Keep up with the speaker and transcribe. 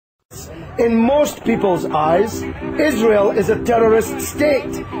In most people's eyes, Israel is a terrorist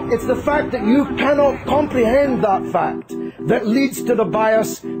state. It's the fact that you cannot comprehend that fact that leads to the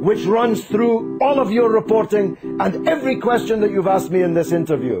bias which runs through all of your reporting and every question that you've asked me in this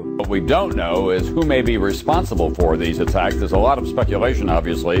interview. What we don't know is who may be responsible for these attacks. There's a lot of speculation,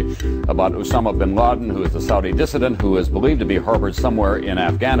 obviously, about Osama bin Laden, who is a Saudi dissident who is believed to be harbored somewhere in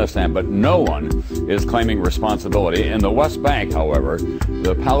Afghanistan, but no one is claiming responsibility. In the West Bank, however,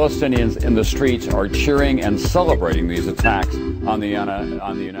 the Palestinians in the streets are cheering and celebrating these attacks on the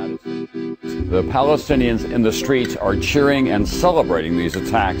United States. The Palestinians in the streets are cheering and celebrating these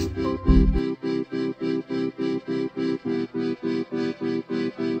attacks.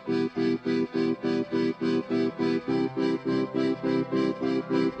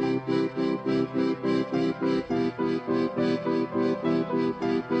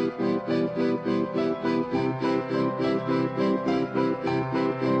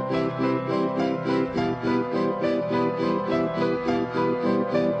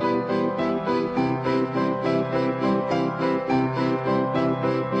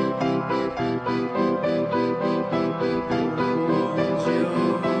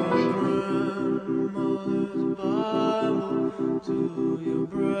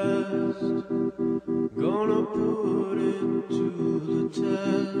 Gonna put it to the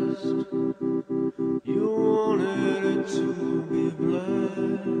test. You wanted it to be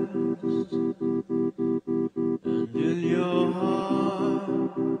blessed, and in your heart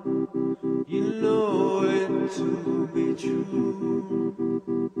you know it to be true.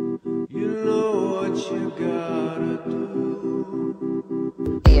 You know what you gotta do.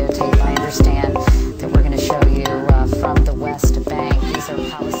 Videotape, I understand that we're going to show you from the West Bank. These are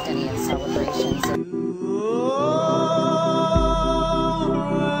Palestinian celebrations.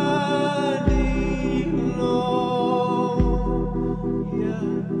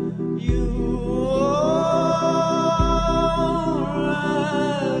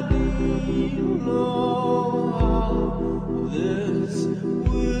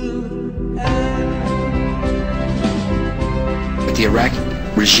 The Iraqi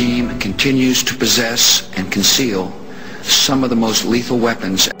regime continues to possess and conceal some of the most lethal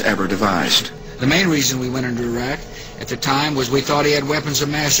weapons ever devised. The main reason we went into Iraq at the time was we thought he had weapons of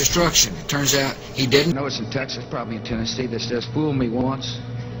mass destruction. It turns out he didn't. I know it's in Texas, probably in Tennessee, that says, "Fool me once,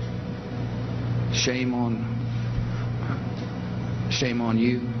 shame on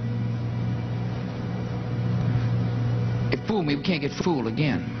you." If fool me, we can't get fooled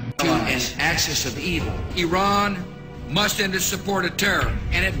again. An axis of evil. Iran must end its support of terror,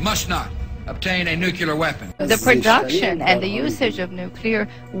 and it must not obtain a nuclear weapon. The production and the usage of nuclear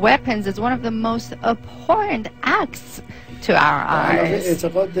weapons is one of the most abhorrent acts to our eyes.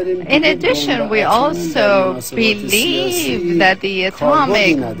 In addition, we also believe that the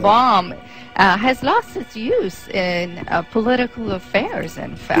atomic bomb has lost its use in political affairs,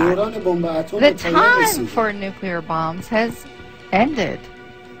 in fact. The time for nuclear bombs has ended.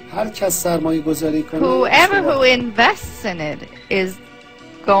 Whoever who invests in it is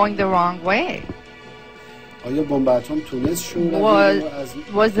going the wrong way. Was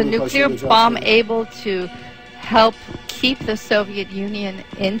the nuclear bomb able to help keep the Soviet Union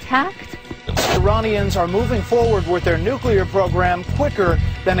intact? Iranians are moving forward with their nuclear program quicker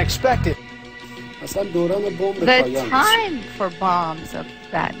than expected. The time for bombs of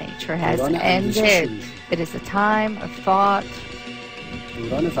that nature has ended. It is a time of thought,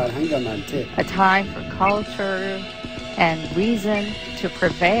 a time for culture and reason to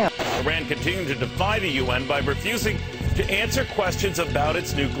prevail. Iran continuing to defy the UN by refusing to answer questions about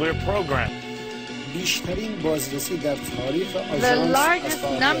its nuclear program. The largest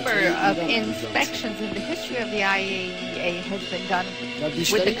number of inspections in the history of the IAEA has been done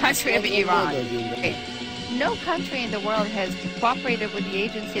with the country of Iran. No country in the world has cooperated with the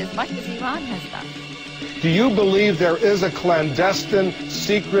agency as much as Iran has done. Do you believe there is a clandestine,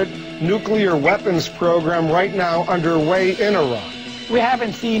 secret nuclear weapons program right now underway in Iran? We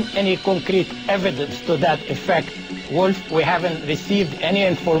haven't seen any concrete evidence to that effect, Wolf. We haven't received any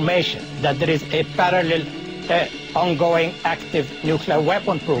information that there is a parallel, ongoing, active nuclear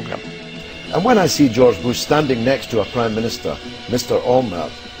weapon program. And when I see George Bush standing next to a Prime Minister, Mr.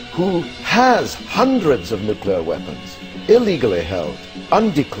 Olmert, who has hundreds of nuclear weapons, illegally held,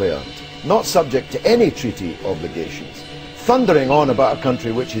 undeclared, not subject to any treaty obligations, thundering on about a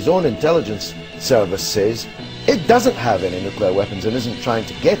country which his own intelligence service says it doesn't have any nuclear weapons and isn't trying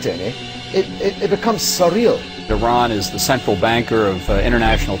to get any, it becomes surreal. Iran is the central banker of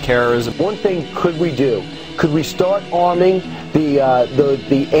international terrorism. One thing could we do? Could we start arming the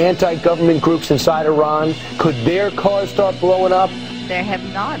anti-government groups inside Iran? Could their cars start blowing up? they have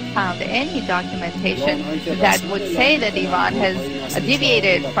not found any documentation that would say that Iran has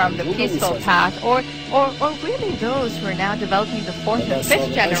deviated from the peaceful path, or really those who are now developing the fourth and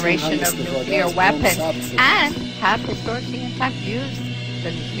fifth generation of nuclear weapons and have historically, in fact, used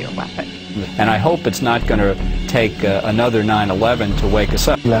the nuclear weapon. And I hope it's not going to take another 9/11 to wake us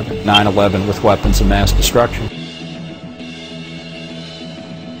up. 9/11 with weapons of mass destruction.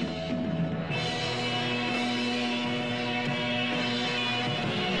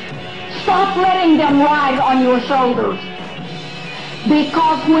 Stop letting them ride on your shoulders.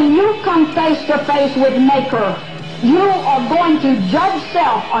 Because when you come face to face with Maker, you are going to judge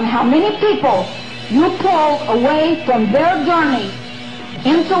self on how many people you pulled away from their journey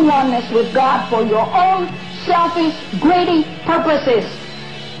into oneness with God for your own selfish, greedy purposes.